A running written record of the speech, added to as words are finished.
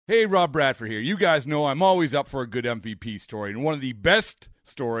Hey, Rob Bradford here. You guys know I'm always up for a good MVP story, and one of the best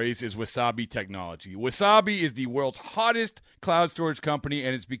stories is Wasabi Technology. Wasabi is the world's hottest cloud storage company,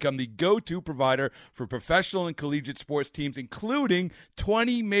 and it's become the go-to provider for professional and collegiate sports teams, including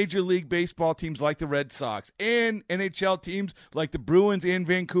 20 Major League Baseball teams like the Red Sox and NHL teams like the Bruins and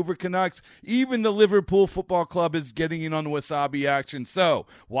Vancouver Canucks. Even the Liverpool Football Club is getting in on the Wasabi action. So,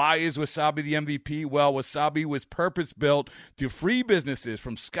 why is Wasabi the MVP? Well, Wasabi was purpose-built to free businesses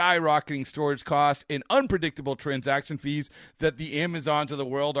from skyrocketing storage costs and unpredictable transaction fees that the Amazons of the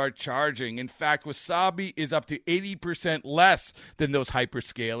world are charging. In fact, Wasabi is up to 80% less than those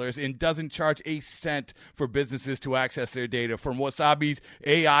hyperscalers and doesn't charge a cent for businesses to access their data. From Wasabi's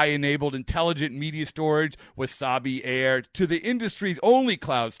AI-enabled intelligent media storage, Wasabi Air, to the industry's only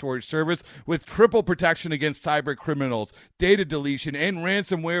cloud storage service with triple protection against cyber criminals, data deletion, and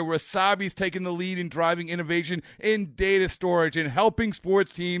ransomware, Wasabi's taken the lead in driving innovation in data storage and helping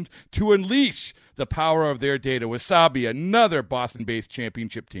sports teams to unleash the power of their data. Wasabi, another Boston-based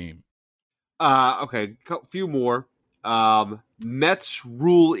championship team. Okay, a few more. Mets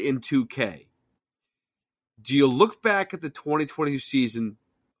rule in 2K. Do you look back at the 2020 season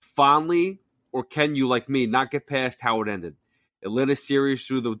fondly, or can you, like me, not get past how it ended? Atlanta series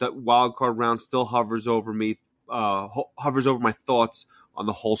through the wild card round still hovers over me, hovers over my thoughts on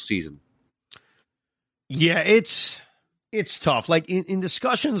the whole season. Yeah, it's tough. Like in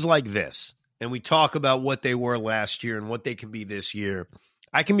discussions like this, and we talk about what they were last year and what they can be this year,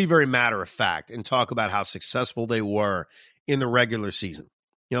 I can be very matter of fact and talk about how successful they were in the regular season.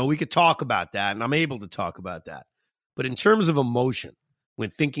 You know, we could talk about that, and I'm able to talk about that. But in terms of emotion, when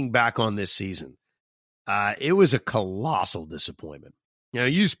thinking back on this season, it was a colossal disappointment. You know,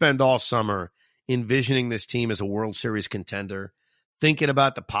 you spend all summer envisioning this team as a World Series contender, thinking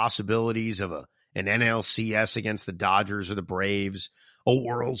about the possibilities of an NLCS against the Dodgers or the Braves, a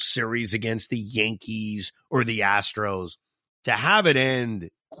World Series against the Yankees or the Astros. To have it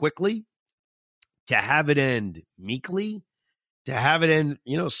end quickly, to have it end meekly, to have it end,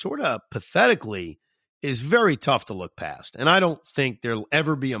 sort of pathetically is very tough to look past. And I don't think there'll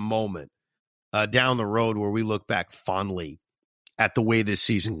ever be a moment down the road where we look back fondly at the way this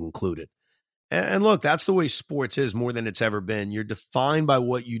season concluded. And look, that's the way sports is more than it's ever been. You're defined by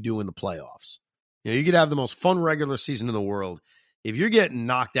what you do in the playoffs. You could have the most fun regular season in the world. If you're getting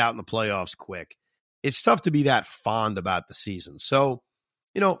knocked out in the playoffs quick, it's tough to be that fond about the season. So,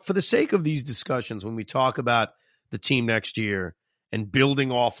 for the sake of these discussions, when we talk about the team next year and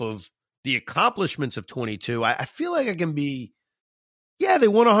building off of the accomplishments of 22, I feel like I can be, yeah, they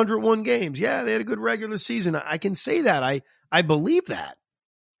won 101 games. Yeah, they had a good regular season. I can say that. I believe that.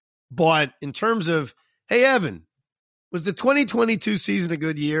 But in terms of, hey, Evan, was the 2022 season a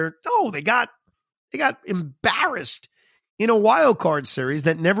good year? No, they got embarrassed in a wild card series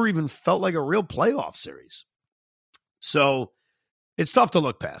that never even felt like a real playoff series. So it's tough to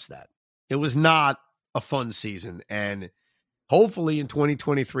look past that. It was not a fun season. And hopefully in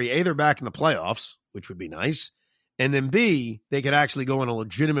 2023, A, they're back in the playoffs, which would be nice. And then B, they could actually go on a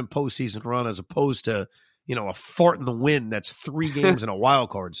legitimate postseason run as opposed to, a fart in the wind that's 3 games in a wild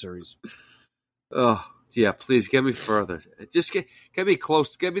card series. Oh, yeah, please get me further. Just get me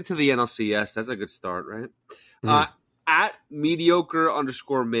close. Get me to the NLCS. That's a good start, right? At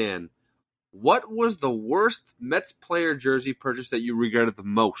mediocre_man, what was the worst Mets player jersey purchase that you regretted the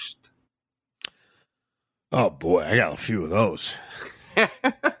most? Oh, boy, I got a few of those.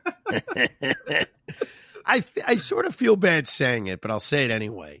 I sort of feel bad saying it, but I'll say it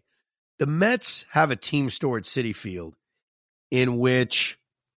anyway. The Mets have a team store at Citi Field in which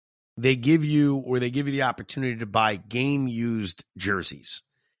they give you the opportunity to buy game-used jerseys.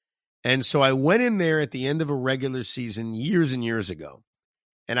 And so I went in there at the end of a regular season years and years ago,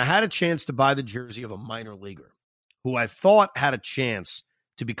 and I had a chance to buy the jersey of a minor leaguer who I thought had a chance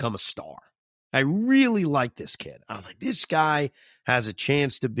to become a star. I really liked this kid. I was like, this guy has a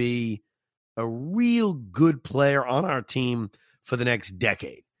chance to be a real good player on our team for the next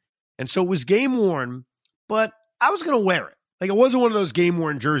decade. And so it was game worn, but I was going to wear it. Like, it wasn't one of those game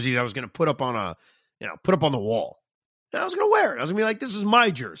worn jerseys I was going to put up on the wall. And I was going to wear it. I was going to be like, this is my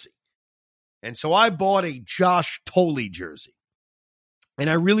jersey. And so I bought a Josh Thole jersey. And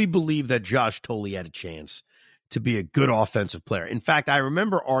I really believe that Josh Thole had a chance to be a good offensive player. In fact, I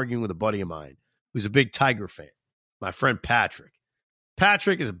remember arguing with a buddy of mine who's a big Tiger fan, my friend Patrick.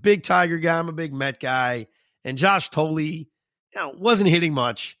 Patrick is a big Tiger guy. I'm a big Met guy. And Josh Thole, wasn't hitting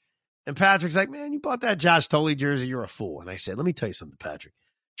much. And Patrick's like, man, you bought that Josh Thole jersey. You're a fool. And I said, let me tell you something, Patrick.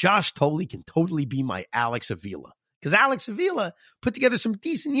 Josh Thole can totally be my Alex Avila. Because Alex Avila put together some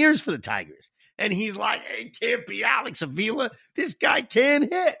decent years for the Tigers. And he's like, hey, it can't be Alex Avila. This guy can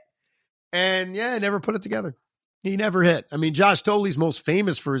hit. And yeah, never put it together. He never hit. I mean, Josh Toley's most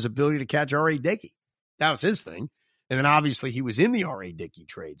famous for his ability to catch R.A. Dickey. That was his thing. And then obviously he was in the R.A. Dickey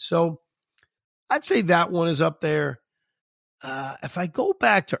trade. So I'd say that one is up there. If I go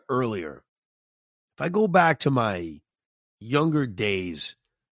back to earlier, if I go back to my younger days,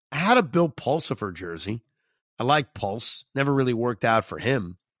 I had a Bill Pulsifer jersey. I like Pulse. Never really worked out for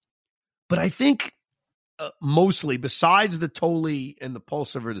him. But I think mostly, besides the Tolley and the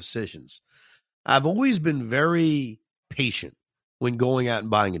Pulsifer decisions, I've always been very patient when going out and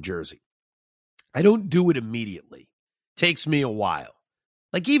buying a jersey. I don't do it immediately. It takes me a while.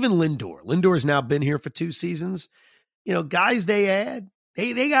 Like even Lindor. Lindor's now been here for 2 seasons. You know, guys they add,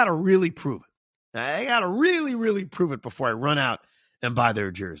 they got to really prove it. They got to really, really prove it before I run out and buy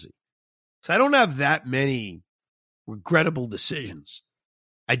their jersey. So I don't have that many regrettable decisions.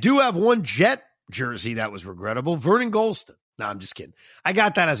 I do have one Jet jersey that was regrettable, Vernon Golston. No, I'm just kidding. I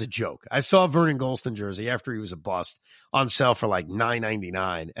got that as a joke. I saw a Vernon Golston jersey after he was a bust on sale for like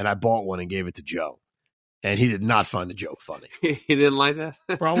 $9.99, and I bought one and gave it to Joe. And he did not find the joke funny. He didn't like that?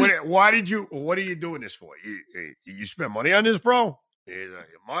 Bro, what are you doing this for? You spend money on this, bro?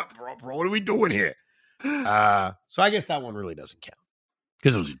 Bro, what are we doing here? So I guess that one really doesn't count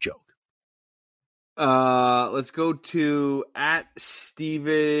because it was a joke. Let's go to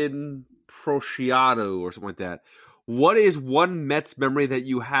 @Steven Prociato or something like that. What is one Mets memory that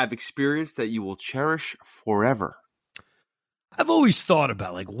you have experienced that you will cherish forever? I've always thought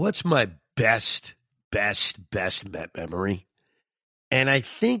about, like, what's my best Met memory? And I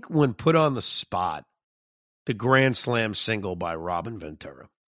think when put on the spot, the Grand Slam single by Robin Ventura.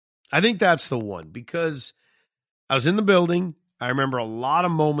 I think that's the one because I was in the building. I remember a lot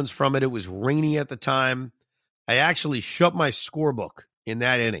of moments from it. It was rainy at the time. I actually shut my scorebook in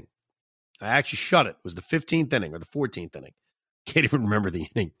that inning. I actually shut it. It was the 15th inning or the 14th inning. Can't even remember the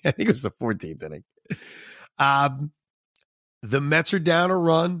inning. I think it was the 14th inning. The Mets are down a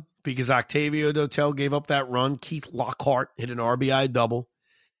run because Octavio Dotel gave up that run. Keith Lockhart hit an RBI double.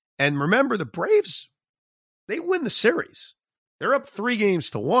 And remember, the Braves, they win the series. They're up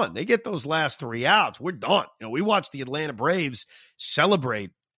 3-1. They get those last 3 outs. We're done. You know, we watched the Atlanta Braves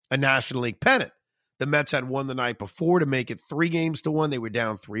celebrate a National League pennant. The Mets had won the night before to make it 3-1. They were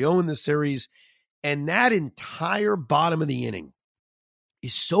down 3-0 in the series. And that entire bottom of the inning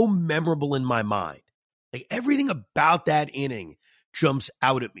is so memorable in my mind. Like everything about that inning jumps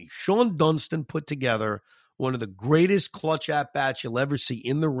out at me. Sean Dunston put together one of the greatest clutch at-bats you'll ever see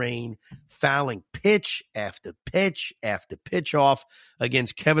in the rain, fouling pitch after pitch after pitch off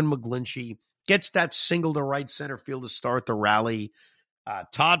against Kevin McGlinchey. Gets that single to right center field to start the rally.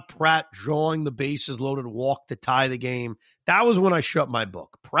 Todd Pratt drawing the bases loaded walk to tie the game. That was when I shut my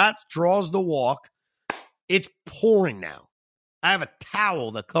book. Pratt draws the walk. It's pouring now. I have a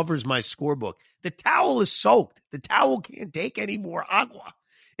towel that covers my scorebook. The towel is soaked. The towel can't take any more agua.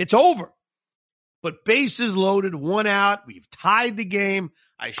 It's over. But bases loaded, 1 out. We've tied the game.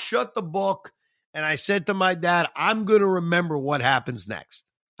 I shut the book, and I said to my dad, I'm going to remember what happens next.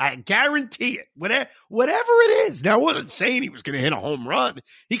 I guarantee it. Whatever it is. Now, I wasn't saying he was going to hit a home run.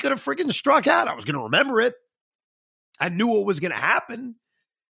 He could have freaking struck out. I was going to remember it. I knew what was going to happen.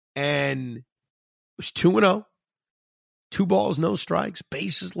 And it was 2-0. 2 balls, no strikes,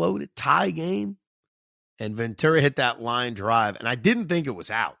 bases loaded, tie game. And Ventura hit that line drive. And I didn't think it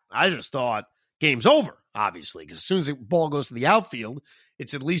was out. I just thought game's over, obviously, because as soon as the ball goes to the outfield,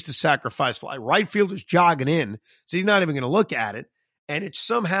 it's at least a sacrifice fly. Right fielder's jogging in, so he's not even going to look at it. And it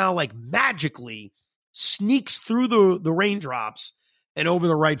somehow, like magically, sneaks through the raindrops and over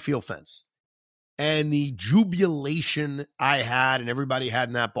the right field fence. And the jubilation I had and everybody had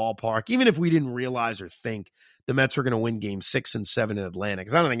in that ballpark, even if we didn't realize or think the Mets were going to win game 6 and 7 in Atlanta,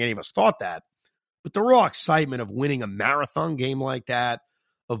 because I don't think any of us thought that. But the raw excitement of winning a marathon game like that,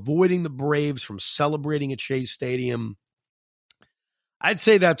 avoiding the Braves from celebrating at Shea Stadium, I'd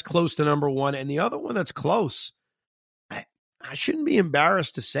say that's close to number one. And the other one that's close, I shouldn't be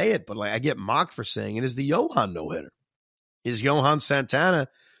embarrassed to say it, but like I get mocked for saying it, is the Johan no-hitter. Is Johan Santana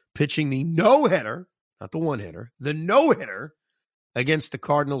pitching the no-hitter, not the one-hitter, the no-hitter against the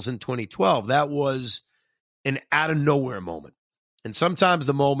Cardinals in 2012. That was an out-of-nowhere moment. And sometimes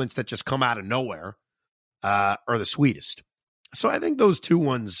the moments that just come out of nowhere are the sweetest. So I think those two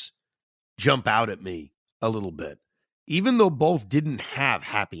ones jump out at me a little bit, even though both didn't have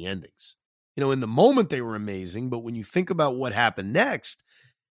happy endings. You know, in the moment they were amazing, but when you think about what happened next,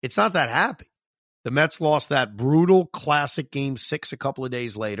 it's not that happy. The Mets lost that brutal classic game 6 a couple of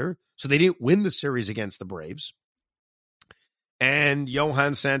days later, so they didn't win the series against the Braves. and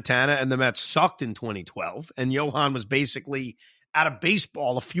Johan Santana and the Mets sucked in 2012, and Johan was basically out of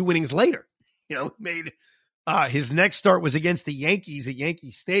baseball a few innings later. Made his next start was against the Yankees at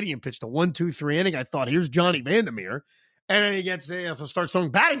Yankee Stadium, pitched a 1-2-3 inning. I thought, here's Johnny Vandermeer. And then he starts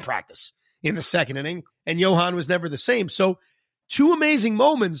throwing batting practice in the second inning, and Johan was never the same. So 2 amazing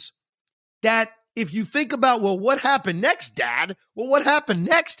moments that if you think about, well, what happened next, Dad? Well, what happened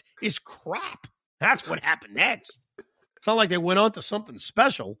next is crap. That's what happened next. It's not like they went on to something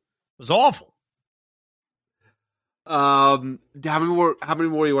special. It was awful. How many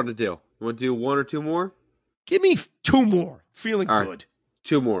more you want to do? You want to do 1 or 2 more? Give me 2 more. Feeling All good. Right.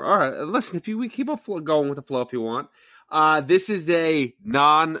 2 more. All right. Listen, we keep going with the flow if you want. This is a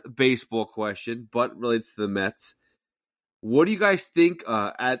non-baseball question, but relates to the Mets. What do you guys think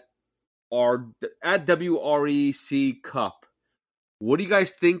at WREC Cup? What do you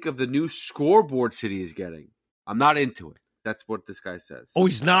guys think of the new scoreboard City is getting? I'm not into it. That's what this guy says. Oh,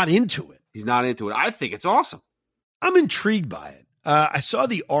 he's not into it. He's not into it. I think it's awesome. I'm intrigued by it. I saw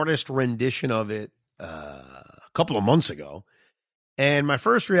the artist rendition of it a couple of months ago, and my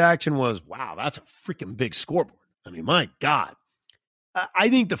first reaction was, wow, that's a freaking big scoreboard. I mean, my God. I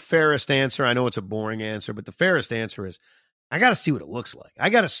think the fairest answer, I know it's a boring answer, but the fairest answer is I got to see what it looks like. I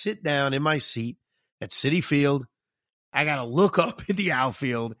got to sit down in my seat at Citi Field. I got to look up at the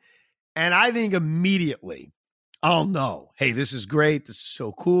outfield, and I think immediately I'll know, hey, this is great, this is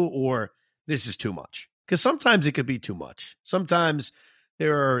so cool, or this is too much. Because sometimes it could be too much. Sometimes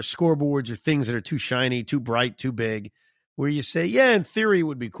there are scoreboards or things that are too shiny, too bright, too big, where you say, yeah, in theory it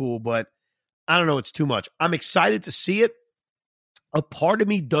would be cool, but I don't know, it's too much. I'm excited to see it. A part of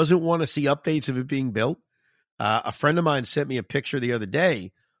me doesn't want to see updates of it being built. A friend of mine sent me a picture the other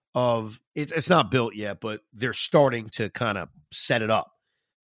day of it's not built yet, but they're starting to kind of set it up.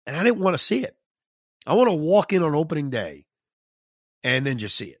 And I didn't want to see it. I want to walk in on opening day and then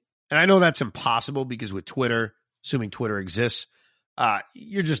just see it. And I know that's impossible because with Twitter, assuming Twitter exists,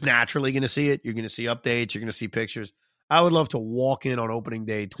 you're just naturally going to see it. You're going to see updates. You're going to see pictures. I would love to walk in on opening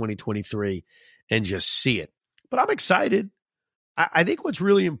day 2023 and just see it. But I'm excited. I think what's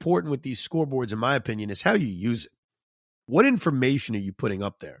really important with these scoreboards, in my opinion, is how you use it. What information are you putting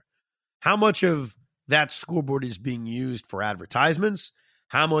up there? How much of that scoreboard is being used for advertisements?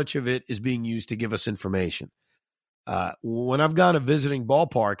 How much of it is being used to give us information? When I've gone to visiting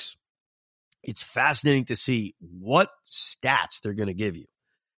ballparks, it's fascinating to see what stats they're going to give you.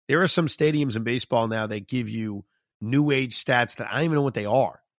 There are some stadiums in baseball now that give you new age stats that I don't even know what they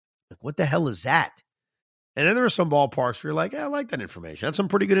are. Like, what the hell is that? And then there are some ballparks where you're like, yeah, I like that information. That's some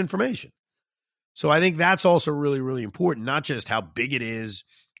pretty good information. So I think that's also really, really important, not just how big it is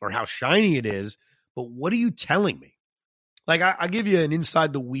or how shiny it is, but what are you telling me? Like, I'll give you an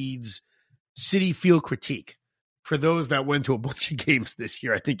inside the weeds Citi Field critique. For those that went to a bunch of games this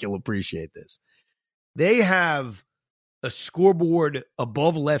year, I think you'll appreciate this. They have a scoreboard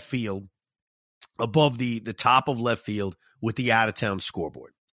above left field, above the top of left field with the out-of-town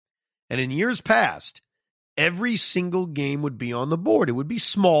scoreboard. And in years past, every single game would be on the board. It would be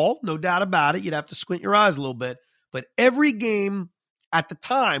small, no doubt about it. You'd have to squint your eyes a little bit. But every game at the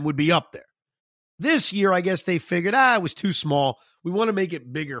time would be up there. This year, I guess they figured, it was too small. We want to make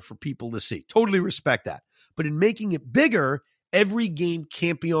it bigger for people to see. Totally respect that. But in making it bigger, every game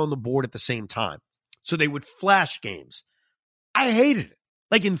can't be on the board at the same time. So they would flash games. I hated it.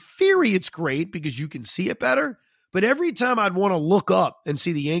 Like, in theory, it's great because you can see it better. But every time I'd want to look up and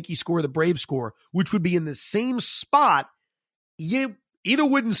see the Yankees score, the Braves score, which would be in the same spot, you either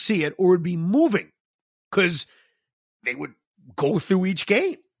wouldn't see it or would be moving because they would go through each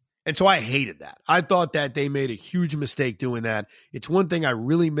game. And so I hated that. I thought that they made a huge mistake doing that. It's one thing I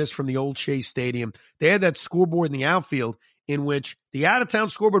really miss from the old Shea Stadium. They had that scoreboard in the outfield in which the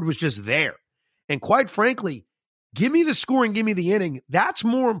out-of-town scoreboard was just there. And quite frankly, give me the score and give me the inning. That's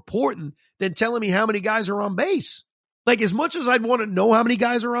more important than telling me how many guys are on base. Like, as much as I'd want to know how many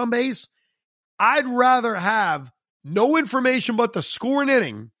guys are on base, I'd rather have no information but the score and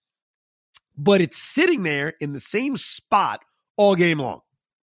inning, but it's sitting there in the same spot all game long.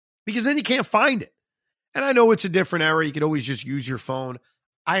 Because then you can't find it. And I know it's a different era. You can always just use your phone.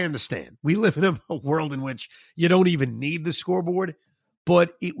 I understand. We live in a world in which you don't even need the scoreboard.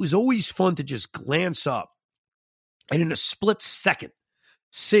 But it was always fun to just glance up and in a split second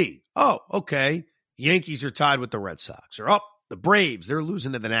see, oh, okay, Yankees are tied with the Red Sox. Or, the Braves, they're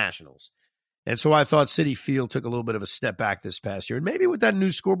losing to the Nationals. And so I thought Citi Field took a little bit of a step back this past year. And maybe with that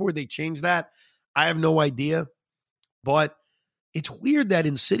new scoreboard, they changed that. I have no idea. But it's weird that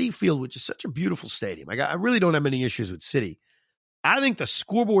in Citi Field, which is such a beautiful stadium, I really don't have many issues with Citi. I think the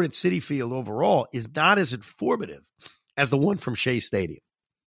scoreboard at Citi Field overall is not as informative as the one from Shea Stadium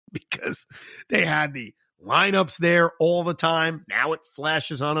because they had the lineups there all the time. Now it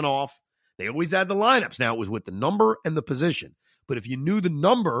flashes on and off. They always had the lineups. Now it was with the number and the position. But if you knew the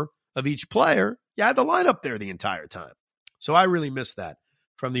number of each player, you had the lineup there the entire time. So I really miss that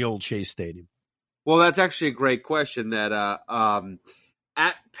from the old Shea Stadium. Well, that's actually a great question that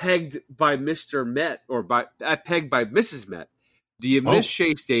at pegged by Mr. Met or at pegged by Mrs. Met. Do you miss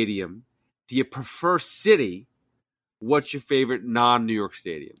Shea Stadium? Do you prefer City? What's your favorite non-New York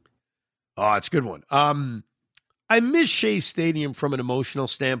stadium? Oh, it's a good one. I miss Shea Stadium from an emotional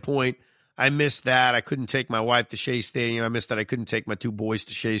standpoint. I miss that. I couldn't take my wife to Shea Stadium. I miss that I couldn't take my two boys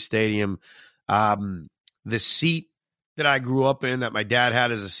to Shea Stadium. The seat that I grew up in that my dad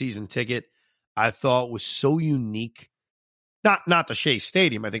had as a season ticket, I thought was so unique. Not the Shea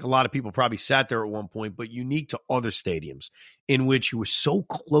Stadium. I think a lot of people probably sat there at one point, but unique to other stadiums in which you were so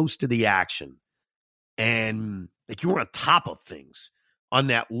close to the action and like you were on top of things on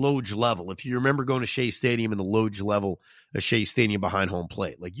that Loge level. If you remember going to Shea Stadium in the Loge level, a Shea Stadium behind home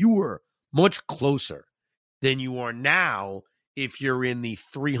plate, like you were much closer than you are now if you're in the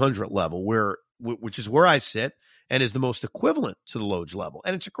 300 level, which is where I sit and is the most equivalent to the Loge level.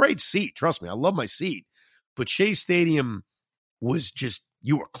 And it's a great seat. Trust me, I love my seat. But Shea Stadium was just,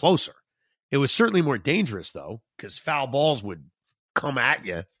 you were closer. It was certainly more dangerous, though, because foul balls would come at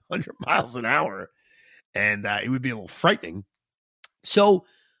you 100 miles an hour, and it would be a little frightening. So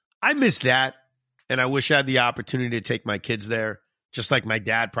I miss that, and I wish I had the opportunity to take my kids there, just like my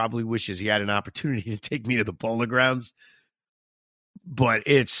dad probably wishes he had an opportunity to take me to the Polo Grounds. But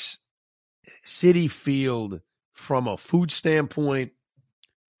it's Citi Field from a food standpoint,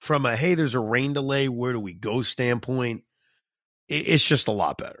 from a, hey, there's a rain delay, where do we go standpoint. It's just a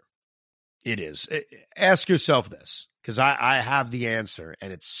lot better. It is. Ask yourself this, because I have the answer,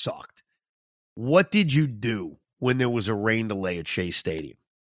 and it sucked. What did you do when there was a rain delay at Shea Stadium?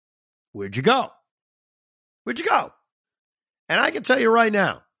 Where'd you go? Where'd you go? And I can tell you right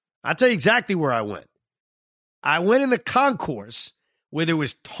now, I'll tell you exactly where I went. I went in the concourse where there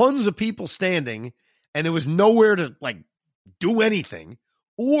was tons of people standing, and there was nowhere to, like, do anything.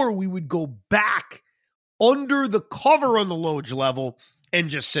 Or we would go back under the cover on the Loge level and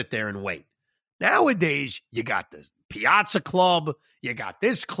just sit there and wait. Nowadays, you got the Piazza Club, you got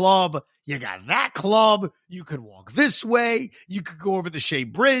this club, you got that club, you could walk this way, you could go over the Shea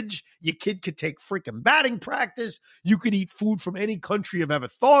Bridge, your kid could take freaking batting practice, you could eat food from any country you've ever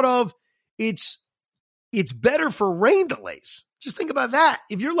thought of. It's better for rain delays. Just think about that.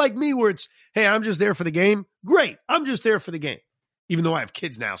 If you're like me where it's, hey, I'm just there for the game, great, I'm just there for the game. Even though I have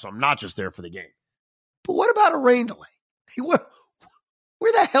kids now, so I'm not just there for the game. But what about a rain delay? Hey,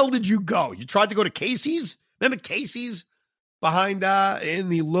 where the hell did you go? You tried to go to Casey's? Remember Casey's behind in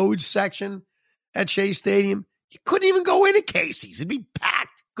the Loge section at Shea Stadium? You couldn't even go into Casey's. It'd be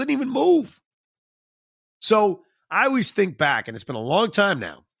packed. Couldn't even move. So I always think back, and it's been a long time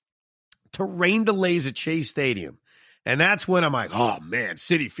now, to rain delays at Shea Stadium. And that's when I'm like, oh, man,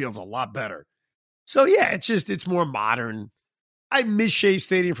 Citi Field's a lot better. So, yeah, it's more modern. I miss Shea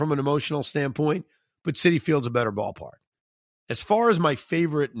Stadium from an emotional standpoint, but Citi Field's a better ballpark. As far as my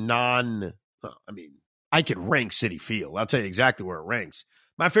favorite I could rank Citi Field. I'll tell you exactly where it ranks.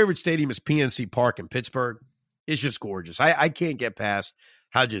 My favorite stadium is PNC Park in Pittsburgh. It's just gorgeous. I can't get past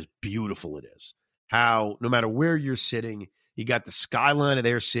how just beautiful it is. How no matter where you're sitting, you got the skyline of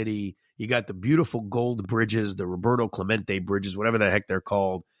their city. You got the beautiful gold bridges, the Roberto Clemente bridges, whatever the heck they're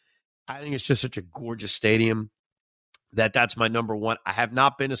called. I think it's just such a gorgeous stadium. That's my number one. I have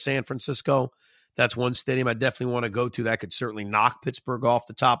not been to San Francisco. That's one stadium I definitely want to go to. That could certainly knock Pittsburgh off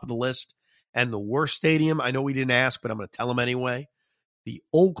the top of the list. And the worst stadium, I know we didn't ask, but I'm going to tell them anyway. The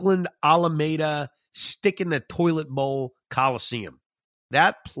Oakland Alameda Stick in the Toilet Bowl Coliseum.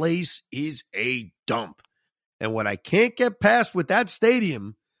 That place is a dump. And what I can't get past with that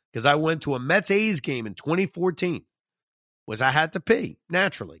stadium, because I went to a Mets-A's game in 2014, was I had to pee,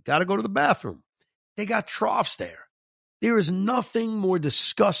 naturally. Got to go to the bathroom. They got troughs there. There is nothing more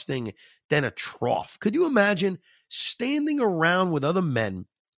disgusting than a trough. Could you imagine standing around with other men?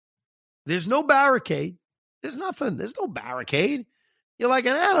 There's no barricade. There's nothing. There's no barricade. You're like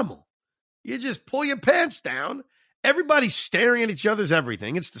an animal. You just pull your pants down. Everybody's staring at each other's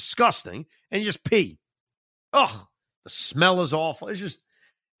everything. It's disgusting. And you just pee. Oh, the smell is awful.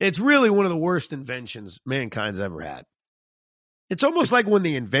 It's really one of the worst inventions mankind's ever had. It's almost like when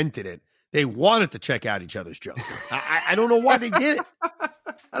they invented it, they wanted to check out each other's junk. I don't know why they did it.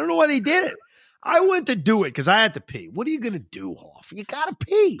 I don't know why they did it. I went to do it because I had to pee. What are you going to do, Hoff? You got to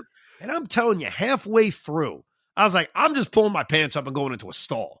pee. And I'm telling you, halfway through, I was like, I'm just pulling my pants up and going into a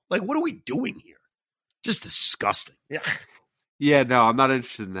stall. Like, what are we doing here? Just disgusting. Yeah. Yeah, no, I'm not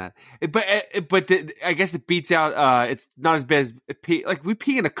interested in that. But I guess it beats out. It's not as bad as like we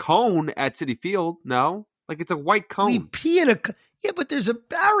pee in a cone at Citi Field. No, like it's a white cone. We pee in a yeah, but there's a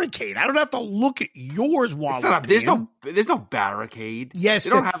barricade. I don't have to look at yours while we're peeing. There's no barricade. Yes,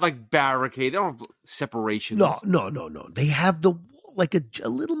 they don't have like barricade. They don't have separations. No. They have the like a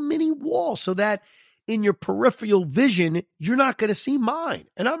little mini wall so that in your peripheral vision you're not going to see mine,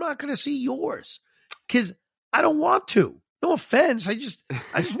 and I'm not going to see yours because I don't want to. No offense. I just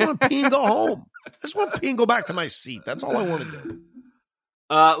want to pee and go home. I just want to pee and go back to my seat. That's all I want to do.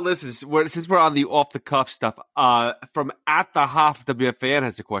 Listen, since we're on the off the cuff stuff, from at the Hoff WFAN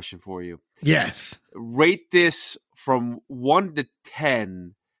has a question for you. Yes. Rate this from 1 to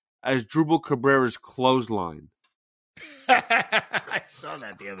 10 as Drupal Cabrera's clothesline. I saw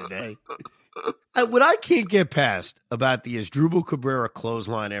that the other day. What I can't get past about the Asdrubal Cabrera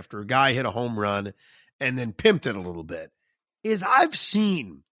clothesline after a guy hit a home run and then pimped it a little bit is I've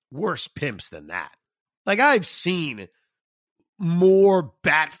seen worse pimps than that. Like I've seen more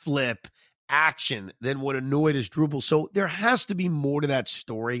bat flip action than what annoyed Asdrubal. So there has to be more to that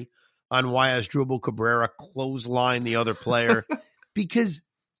story on why Asdrubal Cabrera clotheslined the other player because,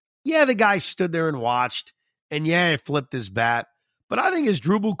 yeah, the guy stood there and watched, and yeah, he flipped his bat. But I think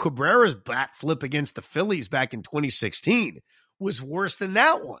Asdrubal Cabrera's bat flip against the Phillies back in 2016 was worse than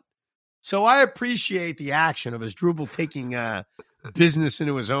that one. So I appreciate the action of Asdrubal taking business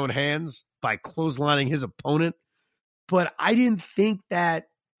into his own hands by clotheslining his opponent. But I didn't think that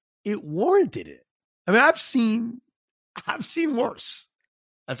it warranted it. I mean, I've seen worse.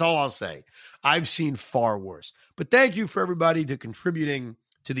 That's all I'll say. I've seen far worse. But thank you for everybody to contributing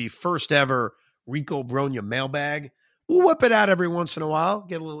to the first ever Rico Brogna mailbag. We'll whip it out every once in a while,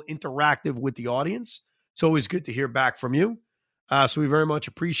 get a little interactive with the audience. It's always good to hear back from you. So we very much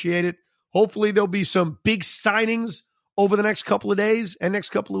appreciate it. Hopefully there'll be some big signings over the next couple of days and next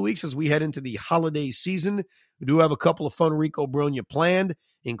couple of weeks as we head into the holiday season. We do have a couple of fun Rico Brogna planned,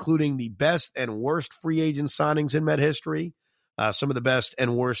 including the best and worst free agent signings in Met history, some of the best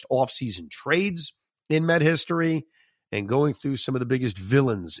and worst offseason trades in Met history, and going through some of the biggest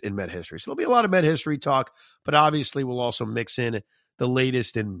villains in Met history. So there'll be a lot of Met history talk, but obviously we'll also mix in the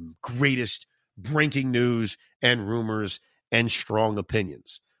latest and greatest breaking news and rumors and strong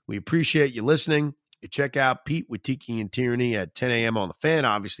opinions. We appreciate you listening. You check out Pete with Tiki and Tyranny at 10 a.m. on the Fan.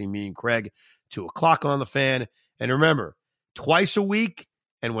 Obviously, me and Craig, 2 o'clock on the Fan. And remember, twice a week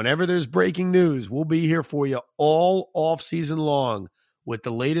and whenever there's breaking news, we'll be here for you all off season long with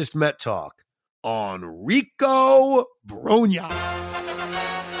the latest Met talk on Rico Brogna.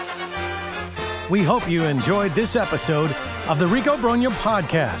 We hope you enjoyed this episode of the Rico Brogna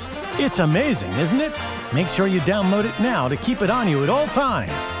podcast. It's amazing, isn't it? Make sure you download it now to keep it on you at all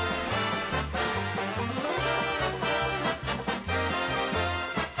times.